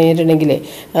പോയി നിന്ന് കഴിഞ്ഞിട്ടുണ്ടെങ്കിൽ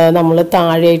നമ്മൾ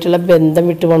താഴെയായിട്ടുള്ള ബന്ധം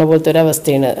വിട്ടു പോണ പോലത്തെ ഒരു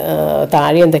അവസ്ഥയാണ്.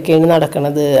 താഴെ എന്തൊക്കെയാണ്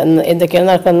നടക്കണത്, എന്തൊക്കെയാണ്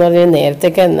നടക്കണമെന്ന് പറഞ്ഞാൽ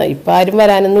നേരത്തെയൊക്കെ ഇപ്പം ആരും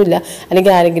വരാനൊന്നുമില്ല.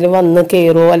 അല്ലെങ്കിൽ ആരെങ്കിലും വന്ന്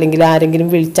കയറുമോ അല്ലെങ്കിൽ ആരെങ്കിലും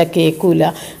വിളിച്ചാൽ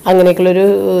കേൾക്കില്ല, അങ്ങനെയൊക്കെയുള്ളൊരു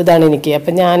ഇതാണ് എനിക്ക്.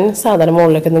 അപ്പം ഞാൻ സാധാരണ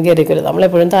മുകളിലേക്കൊന്നും കയറിക്കരുത്.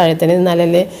 നമ്മളെപ്പോഴും താഴെ തന്നെ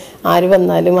നിന്നാലല്ലേ ആര്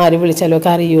വന്നാലും ആര് വിളിച്ചാലും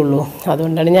ഒക്കെ അറിയുള്ളൂ.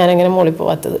 അതുകൊണ്ടാണ് ഞാനങ്ങനെ മുകളിൽ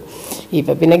പോകാത്തത്.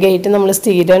 ഇപ്പം പിന്നെ ഗേറ്റ് നമ്മൾ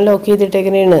സ്ഥിരം ലോക്ക്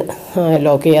ചെയ്തിട്ടേക്കണേണ്.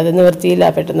 ലോക്ക് ചെയ്യാതെ നിവർത്തിയില്ല.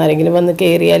 പെട്ടെന്ന് ആരെങ്കിലും വന്ന്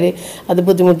കയറിയാൽ അത്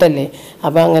ബുദ്ധിമുട്ടല്ലേ.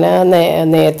 അപ്പോൾ അങ്ങനെ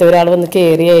നേരത്തെ ഒരാൾ വന്ന്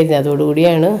കയറിയായിരുന്നു.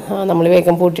 അതോടുകൂടിയാണ് നമ്മൾ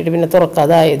വേഗം പൂട്ടിയിട്ട് പിന്നെ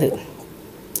തുറക്കാതായത്.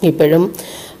 ഇപ്പോഴും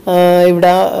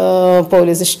ഇവിടെ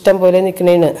പോലീസ് ഇഷ്ടം പോലെ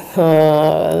നിൽക്കണേണ്.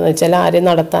 എന്ന് വെച്ചാൽ ആരെയും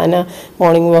നടത്താൻ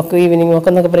മോർണിംഗ് വാക്ക് ഈവനിങ്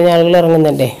വാക്ക് എന്നൊക്കെ പറഞ്ഞ ആളുകൾ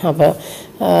ഇറങ്ങുന്നുണ്ടേ. അപ്പോൾ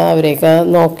അവരെയൊക്കെ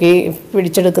നോക്കി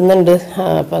പിടിച്ചെടുക്കുന്നുണ്ട്.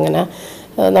 അപ്പം അങ്ങനെ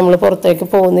നമ്മൾ പുറത്തേക്ക്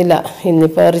പോകുന്നില്ല.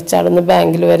 ഇന്നിപ്പോൾ റിച്ചാർഡൊന്ന്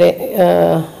ബാങ്കിൽ വരെ,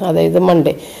 അതായത്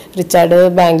മൺഡേ റിച്ചാർഡ്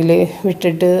ബാങ്കിൽ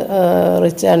വിട്ടിട്ട്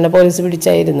റിച്ചാർഡിനെ പോലീസ്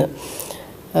പിടിച്ചായിരുന്നു.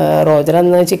 റോജർ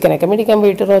അന്ന് ചിക്കനൊക്കെ മേടിക്കാൻ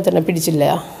പോയിട്ട് റോജറിനെ പിടിച്ചില്ല,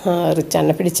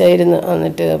 റിച്ചാർഡിനെ പിടിച്ചായിരുന്നു.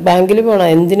 എന്നിട്ട് ബാങ്കിൽ പോകണം,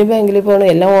 എന്തിന് ബാങ്കിൽ പോകണം,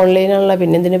 എല്ലാം ഓൺലൈനാണല്ലോ,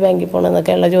 പിന്നെ എന്തിന് ബാങ്കിൽ പോകണം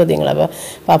എന്നൊക്കെയുള്ള ചോദ്യങ്ങൾ. അപ്പോൾ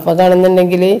പപ്പ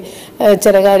കാണുന്നുണ്ടെങ്കിൽ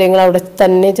ചില കാര്യങ്ങൾ അവിടെ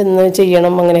തന്നെ ചെന്ന്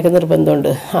ചെയ്യണം, അങ്ങനെയൊക്കെ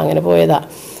നിർബന്ധമുണ്ട്. അങ്ങനെ പോയതാ.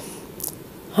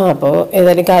 അപ്പോൾ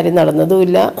ഏതായാലും കാര്യം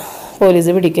നടന്നതുമില്ല,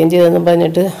 പോലീസ് പിടിക്കുകയും ചെയ്തെന്ന്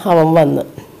പറഞ്ഞിട്ട് അവൻ വന്ന്.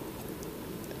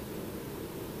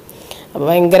 അപ്പോൾ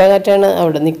ഭയങ്കര കാറ്റാണ്,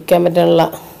 അവിടെ നിൽക്കാൻ പറ്റാനുള്ള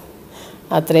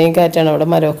അത്രയും കാറ്റാണ്. അവിടെ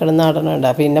മരമൊക്കെ നടണുണ്ട്.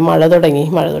 പിന്നെ മഴ തുടങ്ങി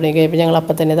കഴിയുമ്പോൾ ഞങ്ങൾ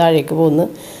അപ്പം തന്നെ താഴേക്ക് പോന്ന്.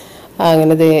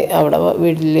 അങ്ങനെ അവിടെ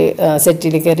വീട്ടിൽ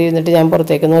സെറ്റിൽ കയറി ഇരുന്നിട്ട് ഞാൻ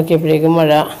പുറത്തേക്ക് നോക്കിയപ്പോഴേക്കും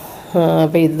മഴ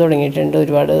പെയ്ത് തുടങ്ങിയിട്ടുണ്ട്,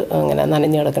 ഒരുപാട് അങ്ങനെ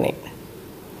നനഞ്ഞ് കിടക്കണേ.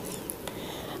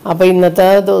 അപ്പോൾ ഇന്നത്തെ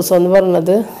ദിവസം എന്ന്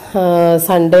പറഞ്ഞത്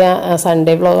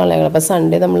സൺഡേ വ്ളോഗാണ് ഞങ്ങൾ. അപ്പോൾ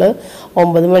സൺഡേ നമ്മൾ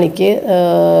 9 മണിക്ക്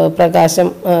പ്രകാശം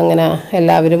അങ്ങനെ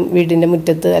എല്ലാവരും വീടിൻ്റെ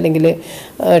മുറ്റത്ത് അല്ലെങ്കിൽ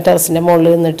ടെറസിൻ്റെ മുകളിൽ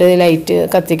നിന്നിട്ട് ലൈറ്റ്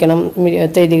കത്തിക്കണം,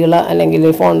 തെരികൾ അല്ലെങ്കിൽ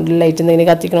ഫോണിൽ ലൈറ്റ് എന്തെങ്കിലും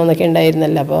കത്തിക്കണം എന്നൊക്കെ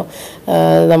ഉണ്ടായിരുന്നല്ലോ. അപ്പോൾ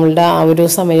നമ്മളുടെ ആ ഒരു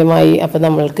സമയമായി. അപ്പോൾ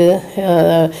നമ്മൾക്ക്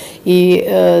ഈ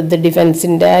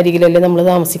ഡിഫൻസിൻ്റെ അരികിലല്ലേ നമ്മൾ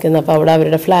താമസിക്കുന്നത്. അപ്പോൾ അവിടെ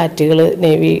അവരുടെ ഫ്ലാറ്റുകൾ,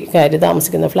 നേവിക്കാർ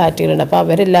താമസിക്കുന്ന ഫ്ലാറ്റുകളുണ്ട്. അപ്പോൾ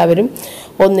അവരെല്ലാവരും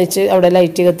ഒന്നിച്ച് അവിടെ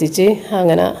ലൈറ്റ് കത്തിച്ച്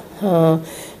അങ്ങനെ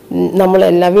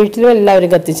നമ്മളെല്ലാ വീട്ടിലും എല്ലാവരും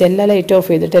കത്തിച്ച് എല്ലാ ലൈറ്റും ഓഫ്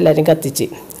ചെയ്തിട്ട് എല്ലാവരും കത്തിച്ച്.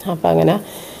 അപ്പം അങ്ങനെ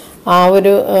ആ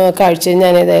ഒരു കാഴ്ച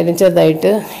ഞാൻ ഏതായാലും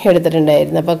ചെറുതായിട്ട്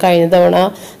എടുത്തിട്ടുണ്ടായിരുന്നു. അപ്പോൾ കഴിഞ്ഞ തവണ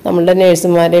നമ്മളുടെ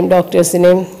നേഴ്സുമാരെയും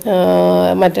ഡോക്ടേഴ്സിനെയും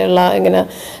മറ്റുള്ള ഇങ്ങനെ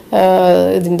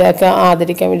ഇതിൻ്റെയൊക്കെ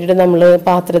ആദരിക്കാൻ വേണ്ടിയിട്ട് നമ്മൾ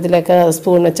പാത്രത്തിലൊക്കെ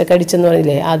സ്പൂൺ വെച്ചൊക്കെ അടിച്ചെന്ന്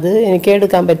പറഞ്ഞില്ലേ, അത് എനിക്ക്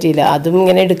എടുക്കാൻ പറ്റിയില്ല. അതും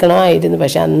ഇങ്ങനെ എടുക്കണമായിരുന്നു,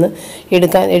 പക്ഷെ അന്ന്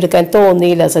എടുക്കാൻ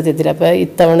തോന്നിയില്ല സത്യത്തിൽ. അപ്പോൾ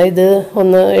ഇത്തവണ ഇത്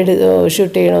ഒന്ന്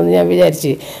ഷൂട്ട് ചെയ്യണമെന്ന് ഞാൻ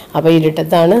വിചാരിച്ചു. അപ്പോൾ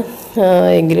ഇരുട്ടത്താണ്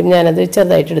എങ്കിലും ഞാനത്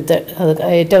ചെറുതായിട്ട് എടുത്ത് അത്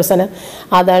ഏറ്റവും അവസാനം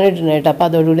അതാണ് ഇടുന്നത് കേട്ടോ. അപ്പോൾ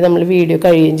അതോടുകൂടി നമ്മൾ വീഡിയോ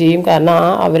കഴിയുകയും ചെയ്യും. കാരണം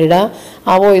അവരുടെ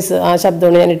ആ വോയിസ് ആ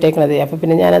ശബ്ദമാണ് ഞാൻ ഇട്ടേക്കണത്. അപ്പോൾ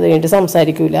പിന്നെ ഞാനത് കഴിഞ്ഞിട്ട്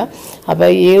സംസാരിക്കില്ല. അപ്പോൾ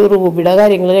ഈ റൂബിയുടെ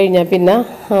കാര്യങ്ങൾ കഴിഞ്ഞാൽ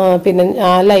പിന്നെ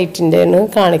ആ ലൈറ്റിൻ്റെയാണ്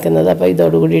കാണിക്കുന്നത്. അപ്പോൾ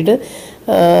ഇതോടുകൂടിയിട്ട്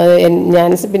ഞാൻ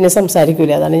പിന്നെ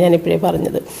സംസാരിക്കില്ല. അതാണ് ഞാനിപ്പോഴേ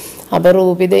പറഞ്ഞത്. അപ്പോൾ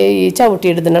റൂബി ഈ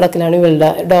ചവിട്ടിയെടുത്ത് നടക്കലാണ് ഇവളുടെ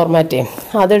ഡോർമാറ്റേ,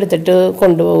 അതെടുത്തിട്ട്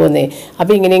കൊണ്ടുപോകുന്നേ.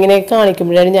 അപ്പോൾ ഇങ്ങനെ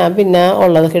കാണിക്കുമ്പോഴാണ് ഞാൻ പിന്നെ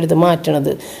ഉള്ളതൊക്കെ എടുത്ത്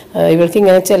മാറ്റണത്. ഇവൾക്ക്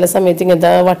ഇങ്ങനെ ചില സമയത്ത്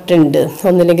ഇങ്ങനത്തെ വട്ടുണ്ട്,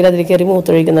 ഒന്നില്ലെങ്കിൽ അതിൽ കയറി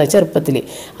മൂത്രമൊഴിക്കുന്നത് ചെറുപ്പത്തിൽ.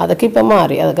 അതൊക്കെ ഇപ്പം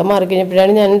മാറി. അതൊക്കെ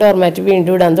മാറിക്കഴിഞ്ഞപ്പോഴാണ് ഞാൻ ഡോർമാറ്റ്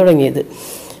വീണ്ടും ഇടാൻ തുടങ്ങിയത്.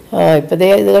 ഇപ്പോൾ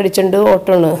ഇത് കടിച്ചുകൊണ്ട്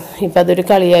ഓട്ടമാണ്. ഇപ്പം അതൊരു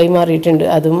കളിയായി മാറിയിട്ടുണ്ട്.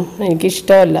 അതും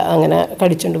എനിക്കിഷ്ടമല്ല അങ്ങനെ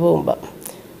കടിച്ചുകൊണ്ട് പോകുമ്പോൾ.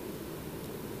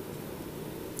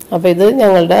 അപ്പോൾ ഇത്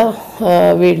ഞങ്ങളുടെ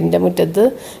വീടിൻ്റെ മുറ്റത്ത്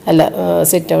അല്ല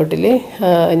സിറ്റ് ഔട്ടിൽ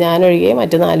ഞാനൊഴികെ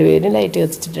മറ്റ് 4 പേരും ലൈറ്റ്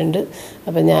കത്തിച്ചിട്ടുണ്ട്.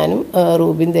 അപ്പോൾ ഞാനും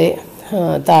റൂബിൻ്റെ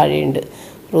താഴെയുണ്ട്.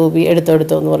 റൂബി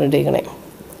എടുത്തോന്ന് പറഞ്ഞിട്ടിരിക്കണേ.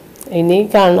 ഇനി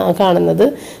കാണുന്നത്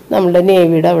നമ്മളുടെ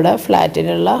നേവിയുടെ അവിടെ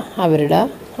ഫ്ലാറ്റിലുള്ള അവരുടെ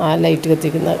ആ ലൈറ്റ്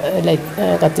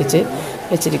കത്തിച്ച്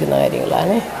വെച്ചിരിക്കുന്ന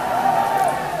കാര്യങ്ങളാണ്.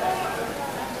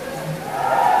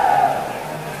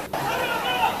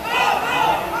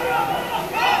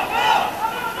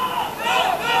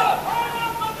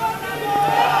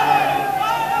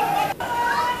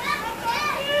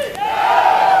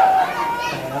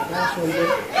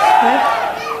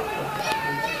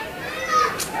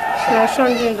 ഫ്ലാഷ്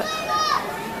ഓൺ ചെയ്യണ്ട,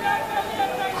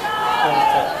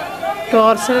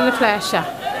 ടോർച്ചിലുള്ള ഫ്ലാഷാ.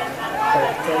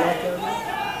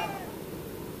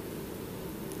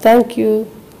 Thank you.